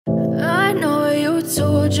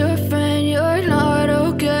told your friend you're not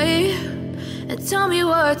okay. And tell me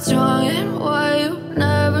what's wrong and why you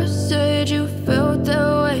never said you felt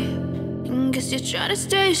that way. And guess you're trying to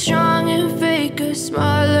stay strong and fake a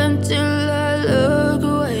smile until I look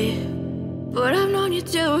away. But I've known you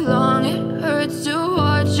too long, it hurts to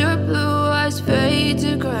watch your blue eyes fade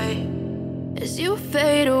to gray as you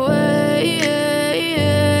fade away,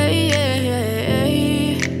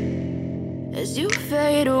 as you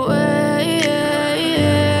fade away.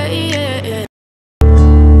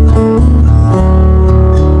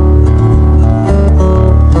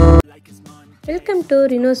 Welcome to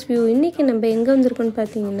ரினோஸ் view. இன்றைக்கி நம்ம எங்கே வந்திருக்கோம்னு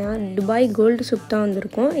பார்த்தீங்கன்னா Dubai gold souk தான்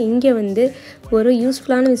வந்திருக்கோம். இங்கே வந்து ஒரு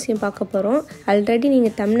யூஸ்ஃபுல்லான விஷயம் பார்க்க போகிறோம். ஆல்ரெடி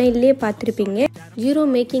நீங்கள் தம்ப்நெயிலே பார்த்துருப்பீங்க, ஜீரோ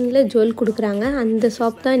மேக்கிங்கில் ஜுவல் கொடுக்குறாங்க. அந்த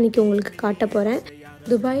ஷாப் தான் இன்றைக்கி உங்களுக்கு காட்ட போகிறேன்.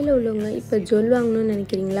 துபாயில் உள்ளவங்க இப்போ ஜுவல் வாங்கணும்னு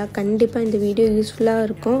நினைக்கிறீங்களா? கண்டிப்பாக இந்த வீடியோ யூஸ்ஃபுல்லாக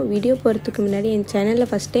இருக்கும். வீடியோ போகிறதுக்கு முன்னாடி என் சேனலில்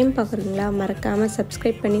ஃபஸ்ட் டைம் பார்க்குறீங்களா, மறக்காமல்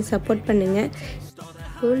சப்ஸ்கிரைப் பண்ணி சப்போர்ட் பண்ணுங்கள்.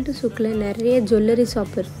 கோல்டு சூக்கில் நிறைய ஜுவல்லரி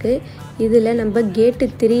ஷாப் இருக்குது. இதில் நம்ம கேட்டு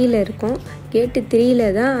 3யில் இருக்கோம். கேட்டு 3யில்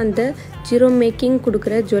தான் அந்த ஜீரோ மேக்கிங்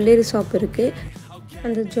கொடுக்குற ஜுவல்லரி ஷாப் இருக்குது.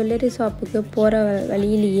 அந்த ஜுவல்லரி ஷாப்புக்கு போகிற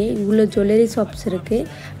வழியிலேயே இவ்வளோ ஜுவல்லரி ஷாப்ஸ் இருக்குது.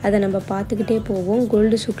 அதை நம்ம பார்த்துக்கிட்டே போவோம்.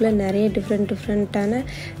 கோல்டு சூக்கில் நிறைய டிஃப்ரெண்ட்டான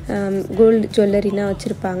கோல்டு ஜுவல்லரிலாம்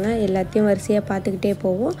வச்சுருப்பாங்க. எல்லாத்தையும் வரிசையாக பார்த்துக்கிட்டே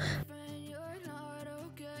போவோம்.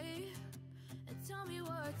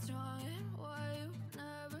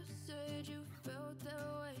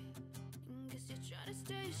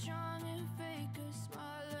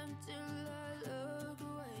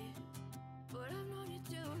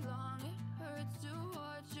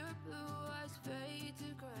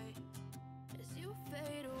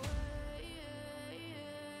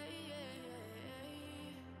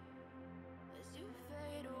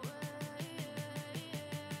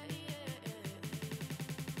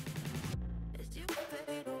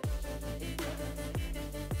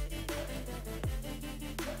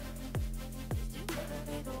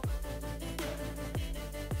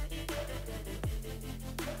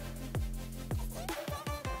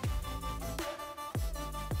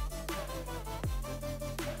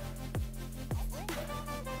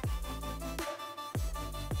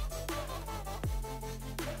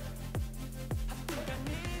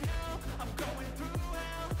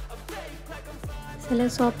 சில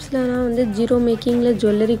ஷாப்ஸ்லாம் வந்து ஜீரோ மேக்கிங்கில்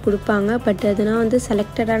ஜுவல்லரி கொடுப்பாங்க. பட் அதெல்லாம் வந்து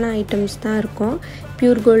செலக்டடான ஐட்டம்ஸ் தான் இருக்கும்.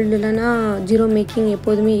 பியூர் கோல்டுலனா ஜீரோ மேக்கிங்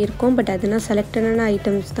எப்போதுமே இருக்கும். பட் அதெல்லாம் செலக்டடான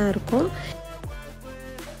ஐட்டம்ஸ் தான் இருக்கும்.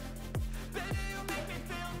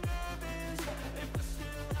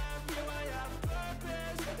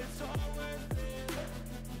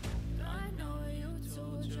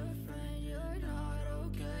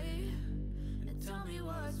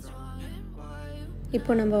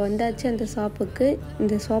 இப்போ நம்ம வந்தாச்சு அந்த ஷாப்புக்கு.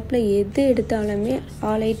 இந்த ஷாப்பில் எது எடுத்தாலுமே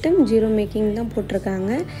ஆல் ஐட்டம் ஜீரோ மேக்கிங் தான்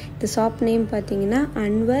போட்டிருக்காங்க. இந்த ஷாப் நேம் பார்த்தீங்கன்னா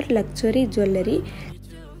Anwar luxury jewellery.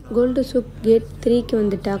 Gold souk gate 3க்கு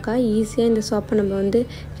வந்துட்டாக்கா ஈஸியாக இந்த ஷாப்பை நம்ம வந்து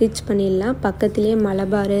ரீச் பண்ணிடலாம். பக்கத்துலேயே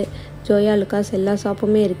மலபார், ஜோயா லுக்காஸ் எல்லா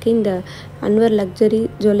ஷாப்புமே இருக்குது. இந்த அன்வர் லக்ஸரி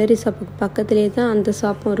ஜுவல்லரி ஷாப்புக்கு பக்கத்துலேயே தான் அந்த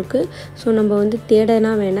ஷாப்பும் இருக்குது. ஸோ நம்ம வந்து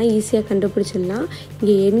தேடனா வேணால் ஈஸியாக கண்டுபிடிச்சிடலாம்.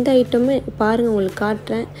 இங்கே எந்த ஐட்டமே பாருங்கள், உங்களுக்கு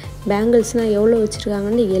காட்டுறேன். பேங்கிள்ஸ்னால் எவ்வளோ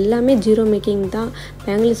வச்சுருக்காங்கன்னு எல்லாமே ஜீரோ மேக்கிங் தான்.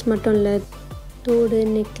 பேங்கிள்ஸ் மட்டும் இல்லை, தோடு,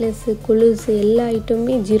 நெக்லஸ்ஸு, கொலுசு எல்லா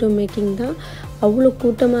ஐட்டமுமே ஜீரோ மேக்கிங் தான். அவ்வளோ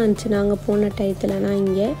கூட்டமாக இருந்துச்சு நாங்கள் போன டயத்துலனா.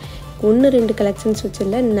 இங்கே 1-2 கலெக்ஷன்ஸ்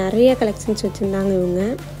வச்சிடல, நிறைய கலெக்ஷன்ஸ் வச்சுருந்தாங்க இவங்க.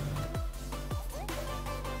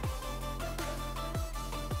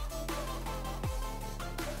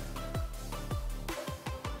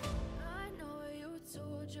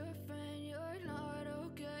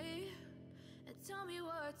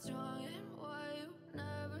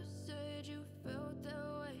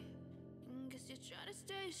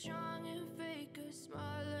 Strong and fake a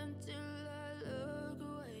smile until I look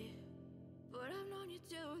away. But I've known you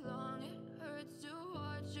too long, it hurts to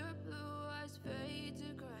watch your blue eyes fade to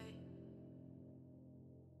gray.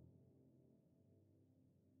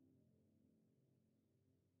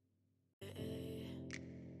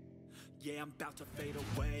 Yeah, I'm about to fade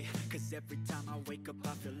away, 'cause every time I wake up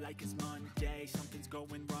I feel like it's Monday. Something's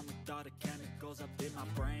going wrong with all the chemicals up in my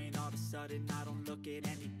brain. All of a sudden I don't look at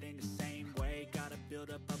anything the same way. Gotta build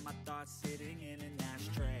up of my thoughts sitting in an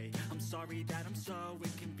ashtray. I'm sorry that I'm so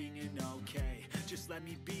inconvenient, okay? Just let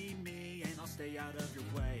me be me and I'll stay out of your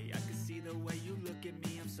way. I can see the way you look at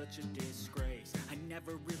me, I'm such a disgrace. I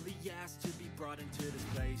never really asked to be brought into this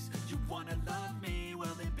place. You wanna love me?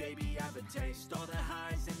 Well then baby I have a taste. All the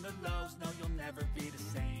highs and the lows, no you'll never be the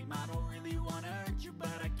same. I don't really wanna hurt you,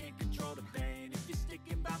 but I can't control the pain. If you're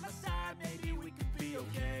sticking by my side, maybe we could be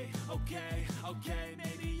okay. Okay,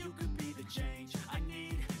 maybe you could be the change I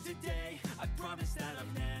need today. I promise promise that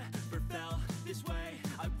I've never felt this way.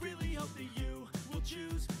 I really hope that you will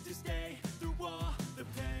choose to stay through all the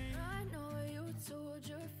pain. I know you told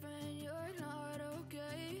your friend you're not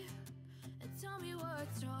okay, and tell me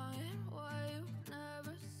what's wrong and why you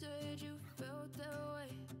never said you felt that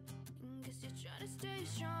way. Guess you're trying to stay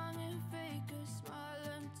strong and fake a smile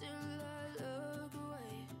until I look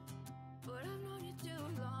away. But I've known you too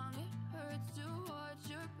long, it hurts to watch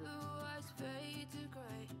your blue eyes fade to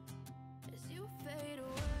gray as you fade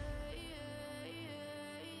away.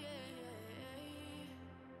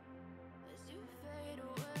 As you fade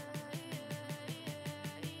away.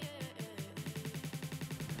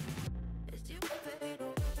 As you fade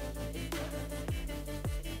away.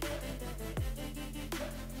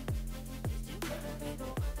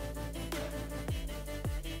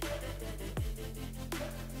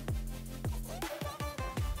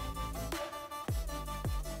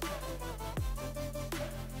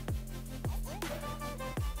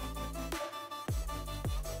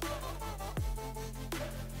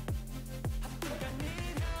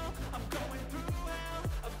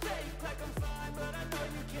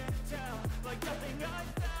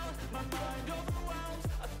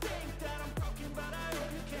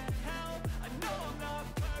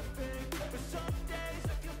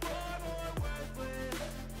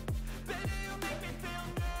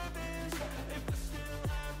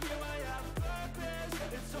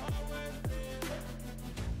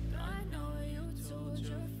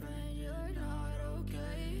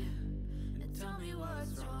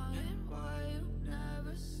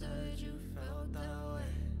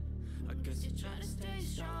 Trying to stay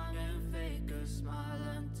strong and fake a smile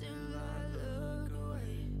until I look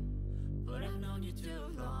away. But I've known you too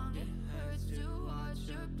long, it hurts to watch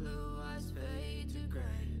your blue eyes fade to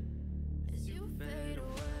gray as you fade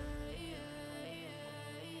away.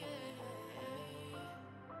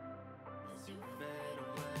 As you fade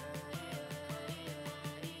away.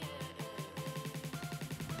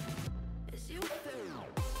 As you fade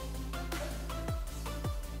away.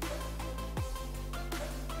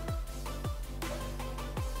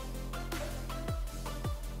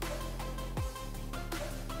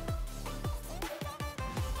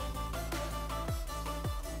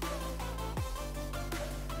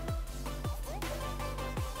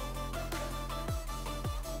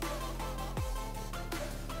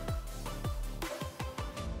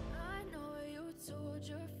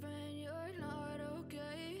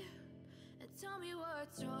 Tell me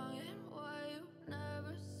what's wrong and why you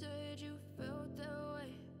never said you felt that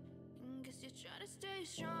way. Guess you're trying to stay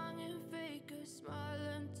strong and fake a smile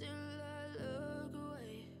until I look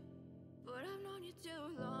away. But I've known you too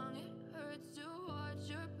long, it hurts to watch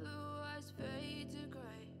your blue eyes fade to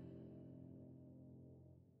gray.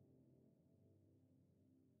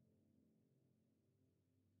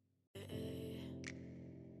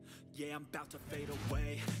 Yeah, I'm about to fade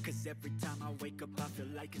away, cause every time I wake up I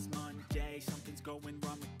feel like it's Monday. Something's going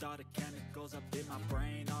wrong with all the chemicals up in my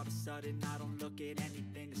brain. All of a sudden I don't look at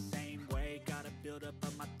anything the same way. Gotta build up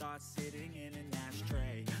of my thoughts sitting in an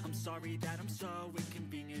ashtray. I'm sorry that I'm so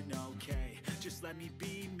inconvenient, okay. Just let me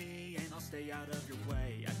be me and I'll stay out of your way.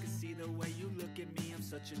 I can see the way you look at me, I'm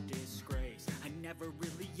such a disgrace. I never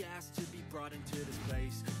really asked to be brought into this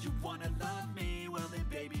place. You wanna love me? Well then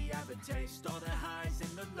baby have a taste. All the highs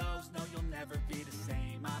and the lows, no you'll never be the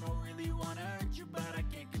same. I don't really wanna hurt you but I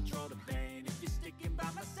can't control the pain. If you're sticking by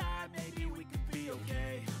my side, maybe we could be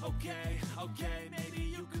okay. Okay, maybe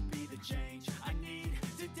you could be the change I need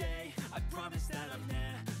today. I promise that I've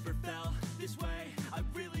never felt this way. I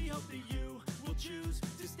really hope that you will choose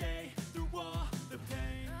to stay through all the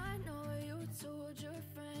pain. I know you told your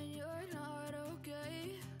friend you're not okay,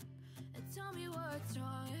 and tell me what's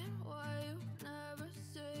wrong and why you never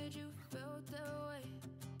said you felt that way.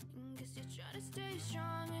 Guess you're trying to stay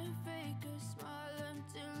strong and fake a smile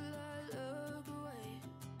until I look away.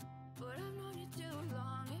 But I've known you too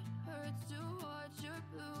long, it hurts to watch your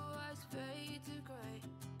blue eyes fade to gray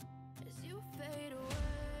as you fade away.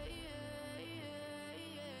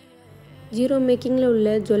 Zero மேக்கிங்கில் உள்ள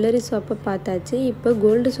jewellery ஷாப்பை பார்த்தாச்சு. இப்போ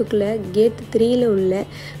gold சுக்கில் gate 3ல் உள்ள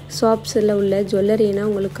ஷாப்ஸில் உள்ள ஜுவல்லரியை நான்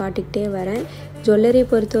உங்களுக்கு காட்டிக்கிட்டே வரேன். ஜுவல்லரியை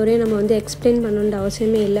பொறுத்தவரையும் நம்ம வந்து எக்ஸ்பிளைன் பண்ணணுன்ற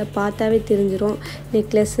அவசியமே இல்லை, பார்த்தாவே தெரிஞ்சிடும்.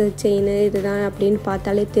 நெக்லஸ்ஸு செயின் இதுதான் அப்படின்னு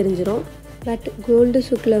பார்த்தாலே தெரிஞ்சிடும். பட் கோல்டு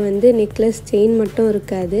சுக்கில் வந்து நெக்லஸ் செயின் மட்டும்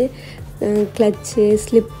இருக்காது, கிளச்சு,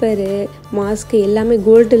 ஸ்லிப்பரு, மாஸ்க்கு எல்லாமே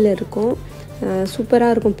கோல்டில் இருக்கும்.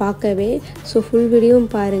 சூப்பராக இருக்கும் பார்க்கவே. ஸோ ஃபுல்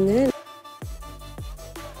வீடியோவும் பாருங்கள்.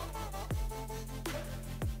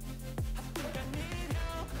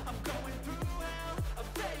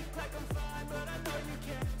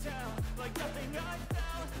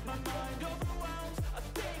 My mind overwhelms, I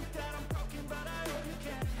think that I'm broken but I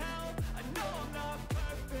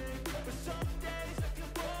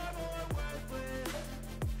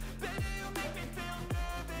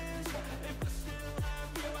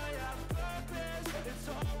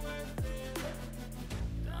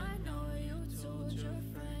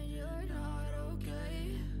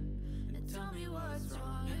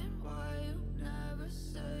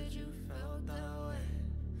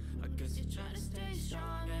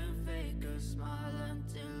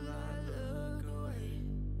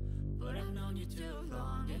too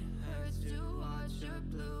long. It hurts to watch your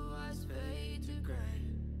blue eyes fade to gray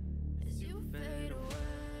as you fade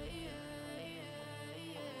away,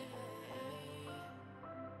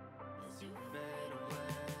 as you fade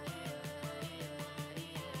away,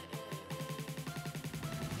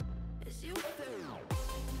 as you fade away.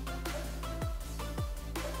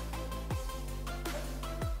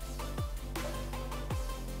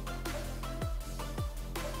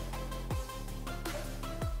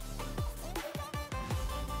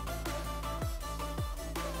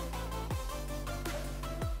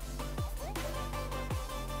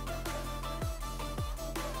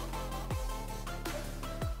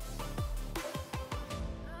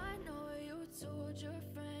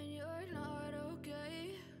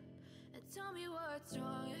 Tell me what's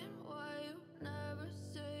wrong and why you never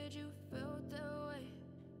said you felt that way.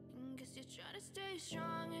 And guess you're trying to stay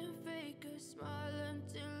strong and fake a smile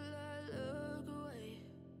until I look away.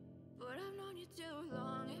 But I've known you too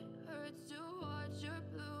long, it hurts to watch your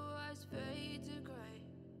blue eyes fade to gray.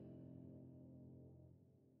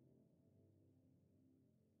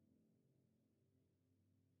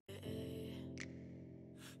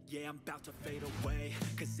 Yeah, I'm about to fade away,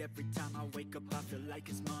 'cause every time I wake up I feel like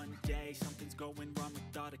it's Monday. Something's going wrong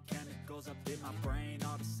with all the chemicals up in my brain.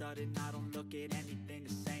 All of a sudden I don't look at anything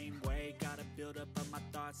the same way. Gotta build up of my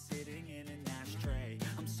thoughts sitting in an ashtray.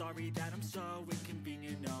 I'm sorry that I'm so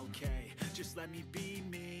inconvenient, okay. Just let me be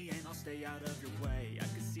me and I'll stay out of your way. I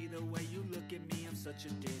can see the way you look at me, I'm such a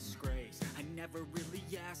disgrace. I never really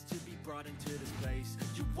asked to be brought into this place.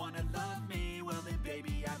 You wanna love me? Well then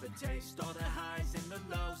baby I have a taste. All the highs and the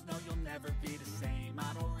lows, no you'll never be the same.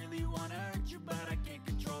 I don't really wanna hurt you but I can't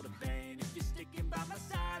control the pain. If you're sticking by my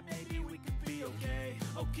side maybe we could be okay.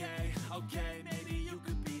 Okay, okay, maybe you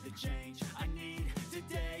could be the change I need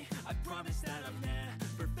today. I promise that I've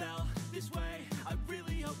never felt this way. I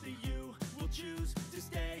really hope that you will choose to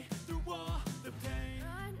stay through all the pain.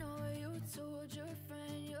 I know you told your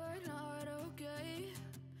friend you're not okay.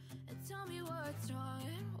 And tell me what's wrong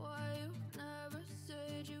and why you never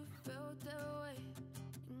said you felt that way.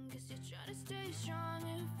 And guess you're trying to stay strong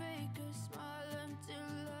and fake a smile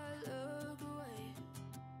until I look away.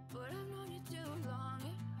 But I've known you too long,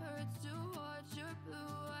 it hurts to watch your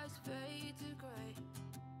blue eyes fade to gray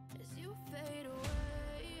as you fade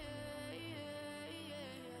away,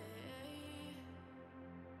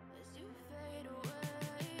 as you fade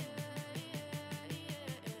away,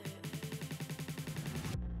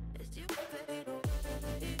 as you fade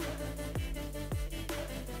away,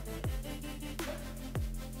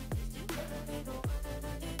 as you fade away.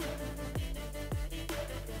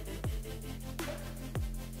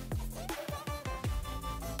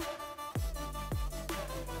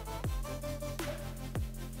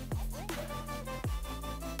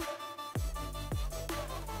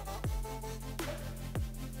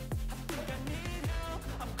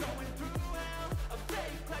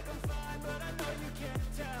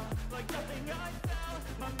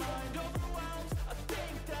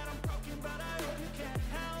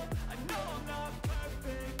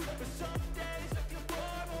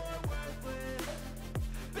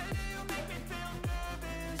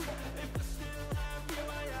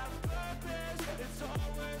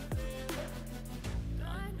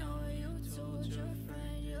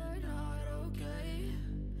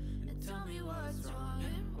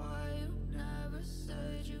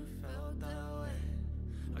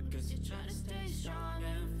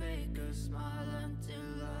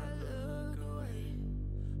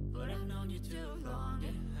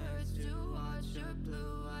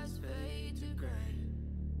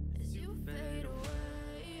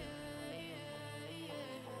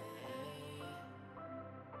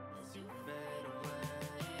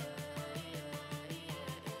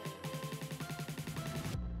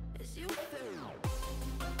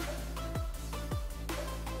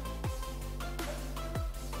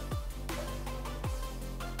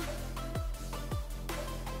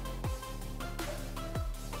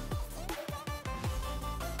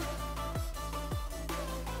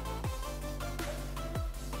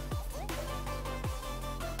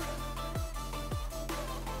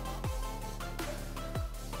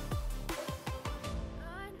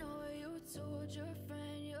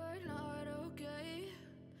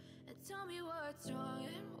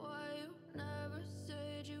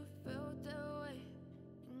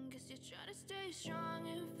 to stay strong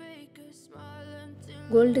and fake a smile until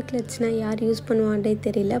gold கிளட்ச்னால் யார் use பண்ணுவான்டே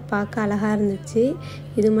தெரியல, பார்க்க அழகாக இருந்துச்சு.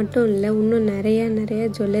 இது மட்டும் இல்லை, இன்னும் நிறைய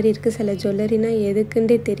ஜுவல்லரி இருக்குது. சில ஜுவல்லரினா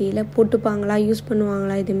எதுக்குன்றே தெரியல, போட்டுப்பாங்களா யூஸ்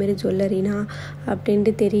பண்ணுவாங்களா இதுமாரி ஜுவல்லரினா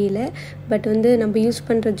அப்படின்ட்டு தெரியல. பட் வந்து நம்ம யூஸ்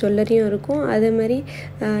பண்ணுற ஜுவல்லரியும் இருக்கும், அதே மாதிரி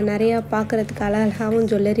நிறையா பார்க்குறதுக்கு அழகாகவும்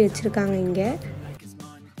ஜுவல்லரி வச்சுருக்காங்க இங்கே.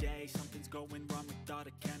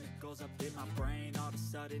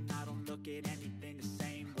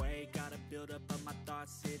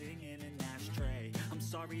 Sitting in an ashtray. I'm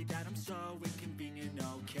sorry that I'm so inconvenient,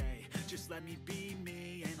 okay? Just let me be me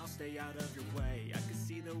and I'll stay out of your way. I can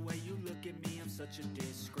see the way you look at me, I'm such a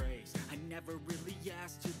disgrace. I never really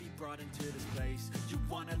asked to be brought into this place. You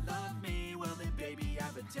wanna love me? Well then baby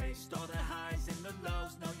have a taste. All the highs and the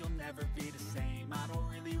lows, no you'll never be the same. I don't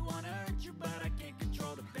really wanna hurt you but I can't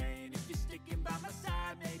control the pain. If you're sticking by my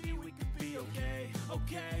side, maybe we could be okay.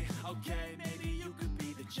 Okay, maybe you could be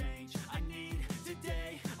the change I need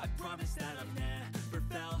today. I promise that I've never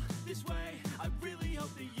felt this way. I really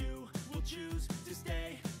hope that you will choose to stay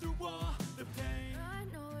through all the pain. I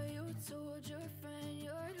know you told your friend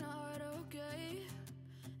you're not okay,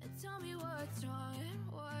 and tell me what's wrong and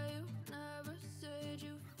why you never said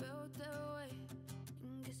you felt that way.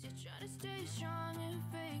 Guess you're trying to stay strong and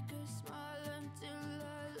fake a smile until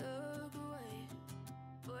I look away.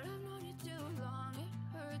 But I've known you too long, it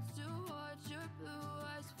hurts to watch your blue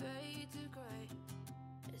eyes fade to gray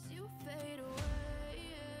as you fade away,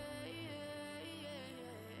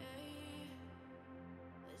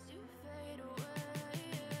 as you fade away,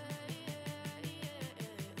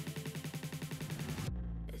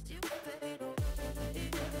 as you fade away,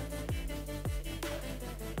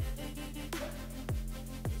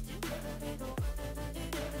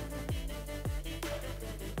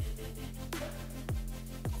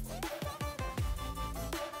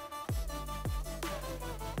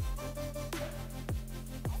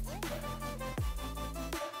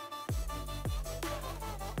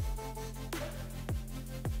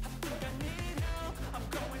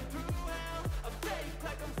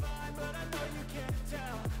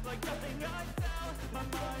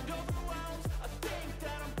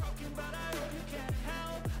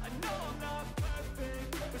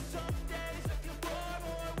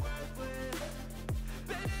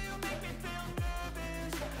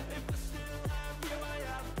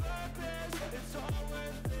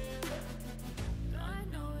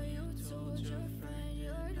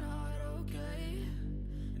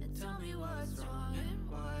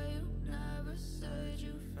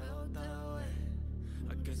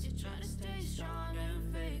 trying to stay strong and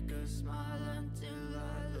fake a smile until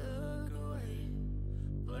I look away.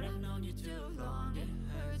 But I've known you too long, it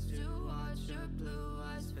hurts to watch your blue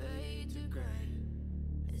eyes fade to gray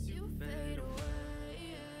as you fade away,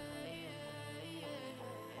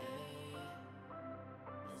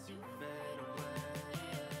 as you fade away,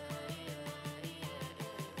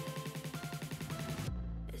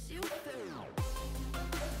 as you fade away.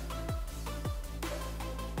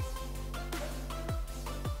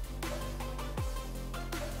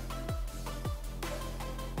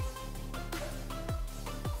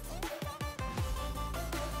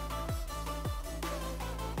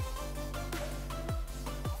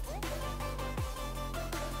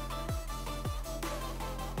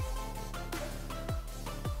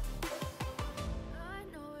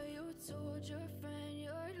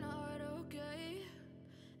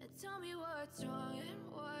 Tell me what's wrong and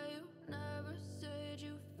why you never said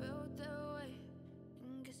you felt that way.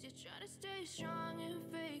 Guess you're trying to stay strong and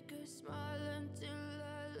fake a smile until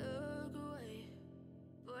I look away.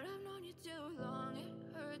 But I've known you too long, it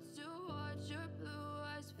hurts to watch your blue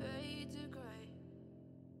eyes fade to gray.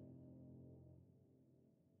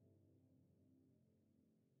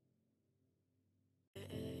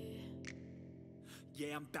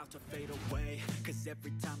 Yeah, I'm about to fade away, cause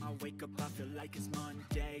every time I wake up I feel like it's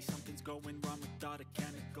Monday. Something's going wrong with all the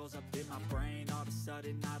chemicals up in my brain. All of a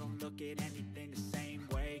sudden I don't look at anything the same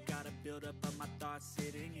way. Gotta build up of my thoughts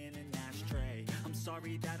sitting in an ashtray. I'm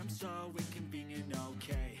sorry that I'm so inconvenient,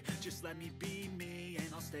 okay? Just let me be me and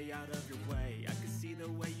I'll stay out of your way. I can see the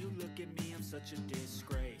way you look at me, I'm such a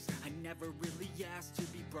disgrace. I never really asked to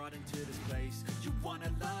be brought into this place. You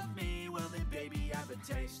wanna love me? Well then baby have a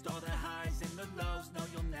taste. All the highs and the lows, no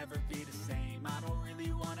you'll never be the same. I don't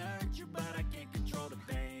really wanna hurt you but I can't control the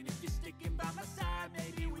pain. If you're sticking by my side,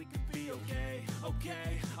 maybe we could be okay.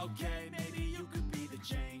 Okay, maybe you could be the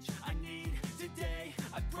change I need today.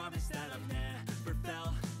 I promise that I've never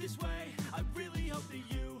felt this way. I really hope that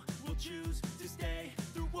you will choose to stay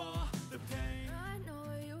through all the pain. I know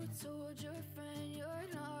you told your friend you're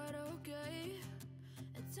not okay,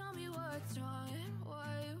 and tell me what's wrong and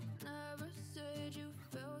why you never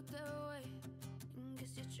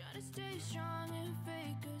stay strong and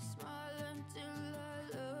fake a smile until I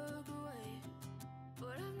look away.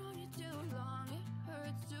 But I've known you too long, it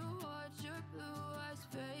hurts to watch your blue eyes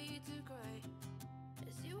fade to gray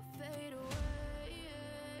as you fade away.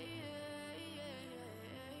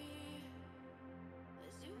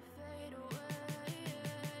 As you fade away.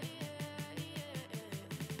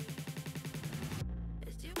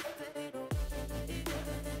 As you fade away.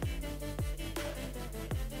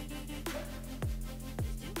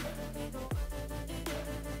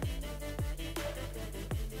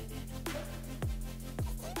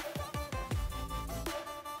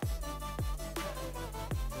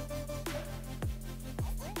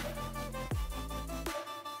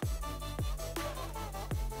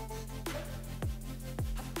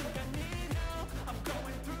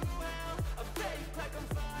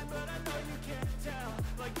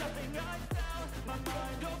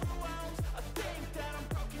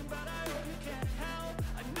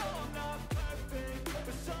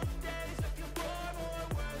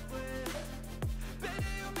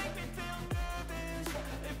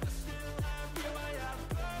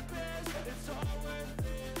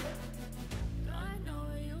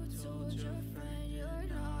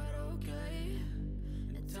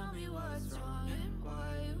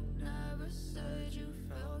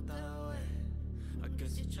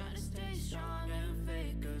 Try to stay strong and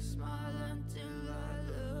fake a smile until I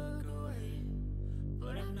look away.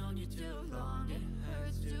 But I've known you too long, it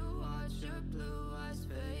hurts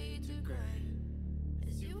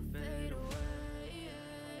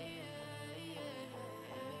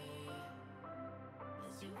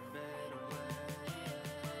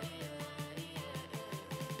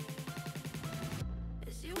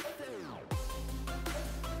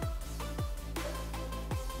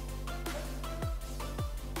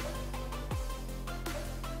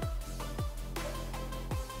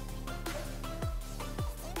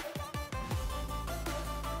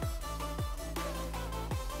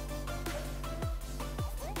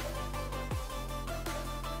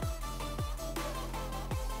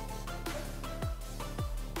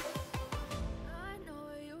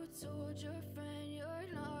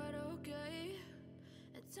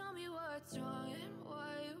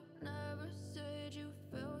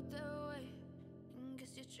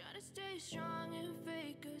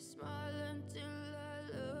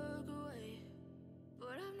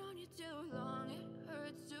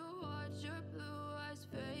to watch your blue eyes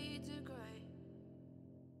fade to gray.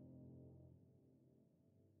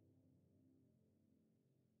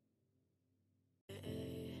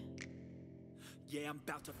 Yeah, I'm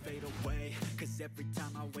about to fade away, 'cause every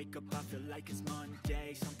time I wake up I feel like it's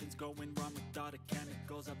Monday. Something's going wrong with all the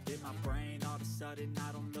chemicals up in my brain. All of a sudden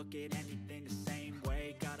I don't look at anything the same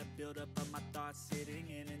way. Gotta build up of my thoughts sitting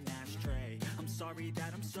in an ashtray. I'm sorry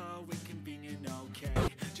that I'm so inconvenient, okay?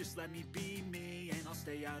 Just let me be me and I'll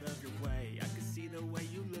stay out of your way. I can see the way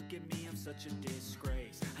you look at me, I'm such a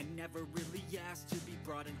disgrace. I never really asked to be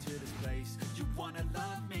brought into this place. You wanna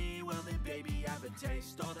love me? Well then baby, have a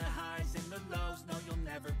taste. All the highs and the lows, no, you'll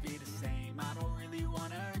never be the same. I don't really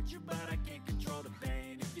wanna hurt you, but I can't control the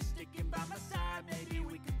pain. If you're sticking by my side, maybe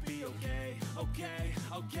we could be okay.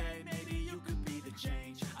 Okay, maybe you could be the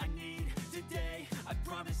change I need today. I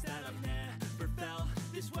promise that I've never felt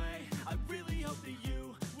this way. I really hope that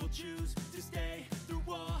you will choose to stay through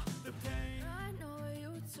all the pain. I know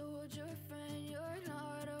you told your friend you're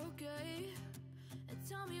not okay, and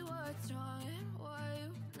tell me what's wrong and why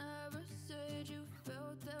you never said you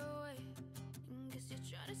felt that way. Guess you're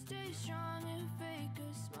trying to stay strong and fake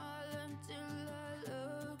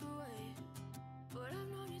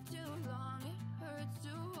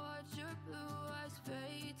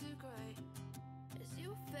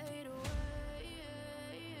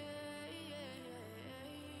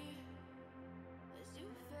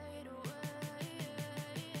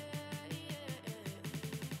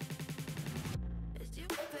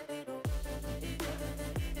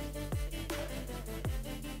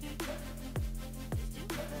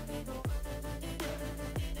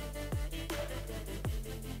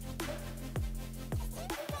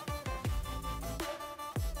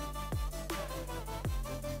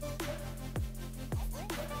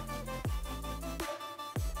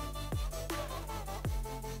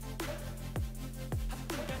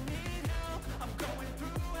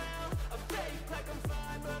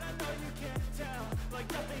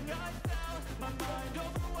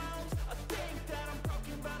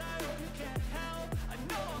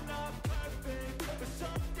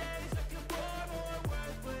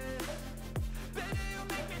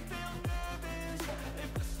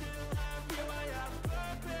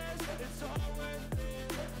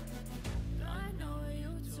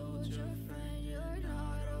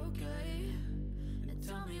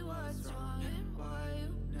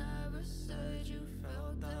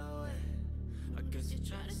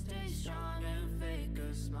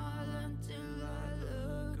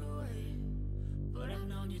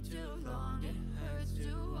you too long. It hurts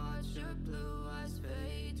to watch your blue eyes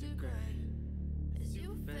fade to gray as you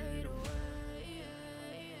fade away.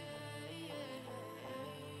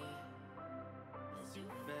 As you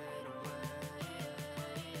fade away.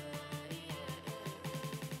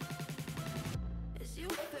 As you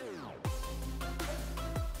fade away.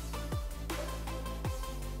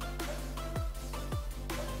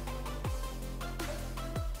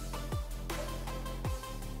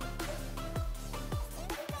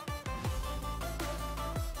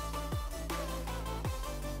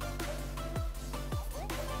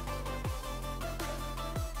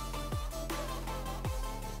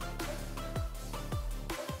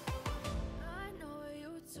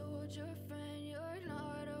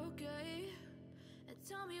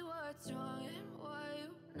 Tell me what's wrong and why you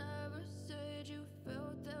never said you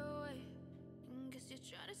felt that way. Guess you're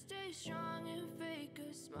trying to stay strong and fake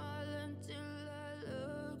a smile until I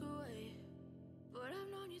look away. But I've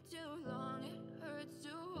known you too long, it hurts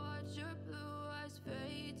to watch your blue eyes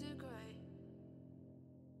fade to gray.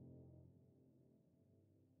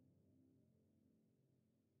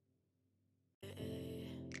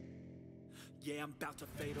 Yeah, I'm about to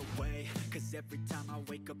fade away, 'cause every time I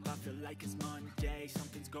wake up I feel like it's Monday.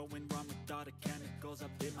 Something's going wrong with all the chemicals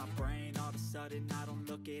up in my brain. All of a sudden I don't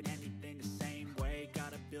look at anything the same way.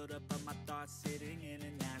 Gotta build up of my thoughts sitting in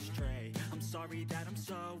an ashtray. I'm sorry that I'm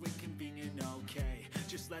so inconvenient, okay.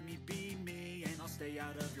 Just let me be me and I'll stay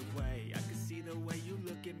out of your way. I can see the way you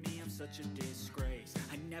look at me, I'm such a disgrace.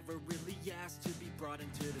 I never really asked to be brought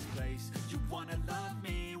into this place. You wanna love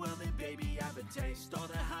me? Well then baby I have a taste. All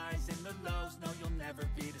the highs and the lows, no you'll never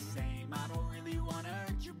be the same. I don't really wanna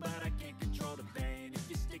hurt you but I can't control the pain. If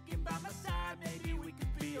you're sticking by my side, maybe we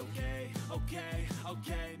could be okay. Okay,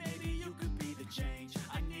 okay, maybe you could be the change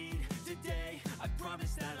I need today. I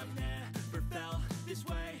promise that I've never felt this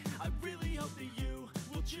way. I really hope that you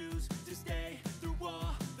will choose to stay through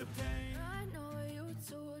all the pain. I know you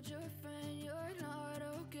told your friend you're not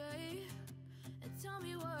okay, and tell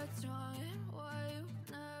me what's wrong and why you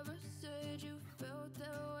never said you felt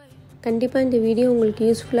that way. கண்டிப்பாக இந்த video உங்களுக்கு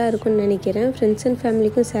யூஸ்ஃபுல்லாக இருக்கும்னு நினைக்கிறேன். Friends and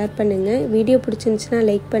ஃபேமிலிக்கும் share பண்ணுங்கள். Video பிடிச்சிருந்துச்சுன்னா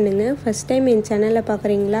like பண்ணுங்கள். ஃபஸ்ட் டைம் என் சேனலை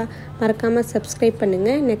பார்க்குறீங்களா, மறக்காமல் சப்ஸ்கிரைப்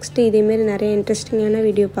பண்ணுங்கள். நெக்ஸ்ட்டு இதேமாரி நிறைய இன்ட்ரெஸ்டிங்கான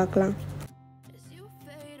வீடியோ பார்க்கலாம்.